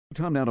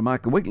Time now to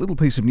mark the week. Little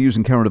piece of news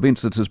and current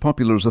events that's as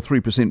popular as a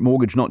 3%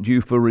 mortgage not due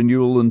for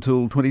renewal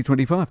until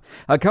 2025.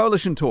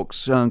 Coalition talks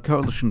score.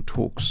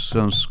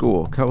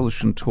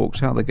 Coalition talks,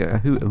 how they go.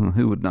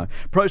 Who would know?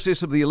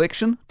 Process of the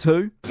election,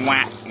 2.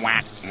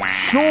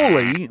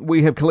 Surely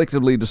we have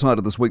collectively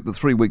decided this week that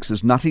 3 weeks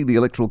is nutty. The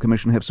Electoral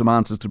Commission have some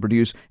answers to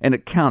produce, and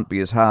it can't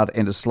be as hard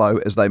and as slow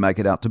as they make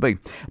it out to be.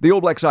 The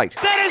All Blacks 8.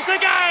 That is the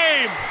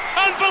game!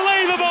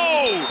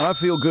 Unbelievable! I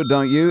feel good,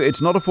 don't you?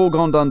 It's not a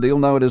foregone done deal.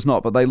 No, it is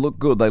not. But they look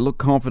good. They look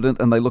confident,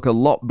 and they look a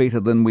lot better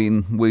than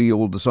when we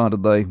all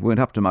decided they weren't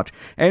up to much.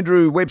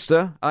 Andrew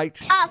Webster,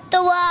 8. Up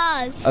the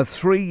walls. A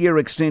 3-year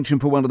extension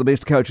for one of the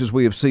best coaches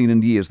we have seen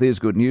in years. There's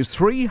good news.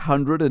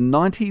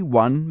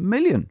 391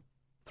 million.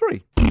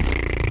 3.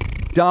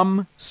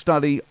 Dumb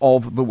study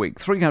of the week.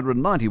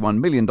 $391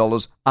 million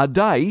a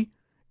day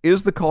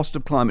is the cost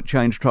of climate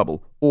change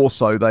trouble, or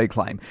so they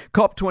claim.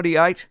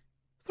 COP28,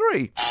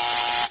 3.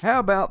 How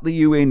about the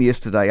UN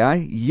yesterday,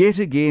 eh? Yet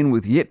again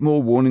with yet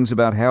more warnings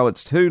about how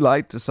it's too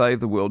late to save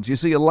the world. You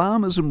see,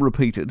 alarmism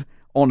repeated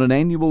on an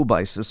annual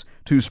basis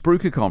to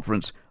spruik a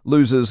conference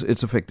loses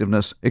its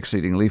effectiveness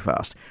exceedingly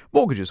fast.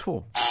 Mortgages,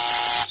 4.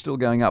 Still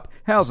going up.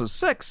 Houses,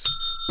 6.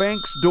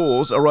 Banks'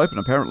 doors are open,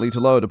 apparently, to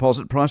lower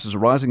deposit. Prices are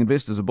rising.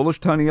 Investors are bullish.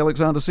 Tony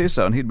Alexander says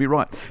so, and he'd be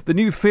right. The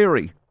new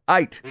ferry,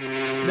 8.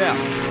 Now,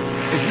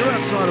 if you're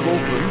outside of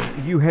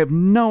Auckland, you have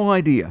no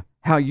idea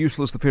how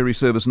useless the ferry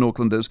service in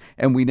Auckland is,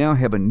 and we now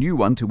have a new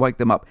one to wake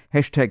them up.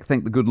 Hashtag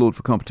thank the good Lord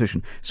for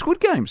competition. Squid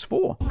Games,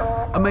 4.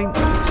 I mean,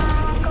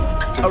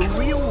 a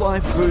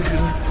real-life version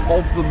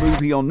of the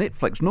movie on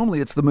Netflix. Normally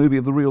it's the movie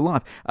of the real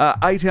life.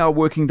 8-hour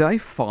working day,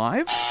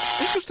 5.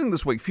 Interesting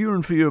this week, fewer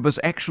and fewer of us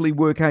actually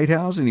work 8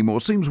 hours anymore.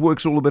 Seems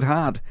work's all a bit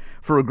hard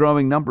for a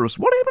growing number of us.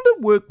 What happened to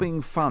work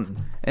being fun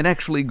and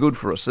actually good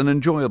for us and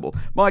enjoyable?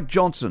 Mike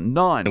Johnson,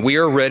 9. We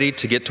are ready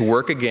to get to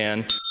work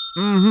again.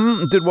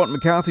 Did what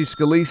McCarthy,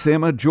 Scalise,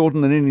 Emma,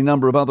 Jordan and any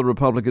number of other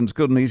Republicans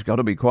couldn't. He's got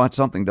to be quite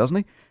something, doesn't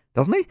he?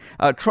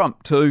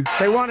 Trump, 2.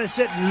 They want to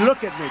sit and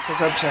look at me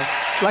because I'm so,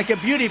 like a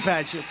beauty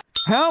pageant.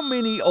 How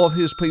many of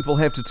his people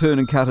have to turn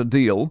and cut a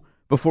deal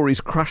before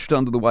he's crushed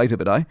under the weight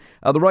of it, eh?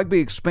 The rugby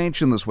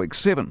expansion this week,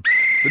 7.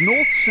 The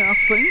North-South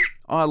thing,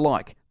 I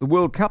like. The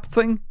World Cup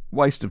thing,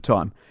 waste of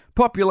time.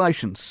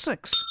 Population,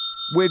 6.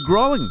 We're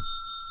growing.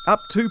 Up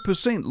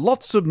 2%.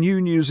 Lots of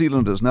New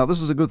Zealanders. Now,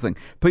 this is a good thing.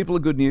 People are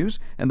good news,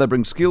 and they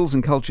bring skills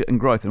and culture and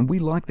growth, and we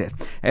like that.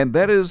 And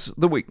that is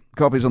the week.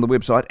 Copies on the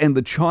website. And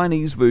the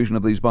Chinese version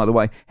of these, by the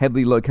way, have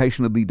the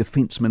location of the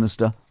Defence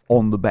Minister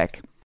on the back.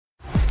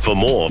 For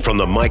more from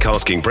the Mike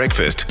Hosking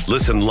Breakfast,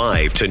 listen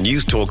live to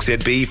News Talk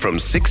ZB from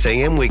 6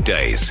 a.m.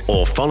 weekdays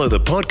or follow the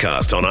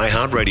podcast on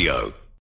iHeartRadio.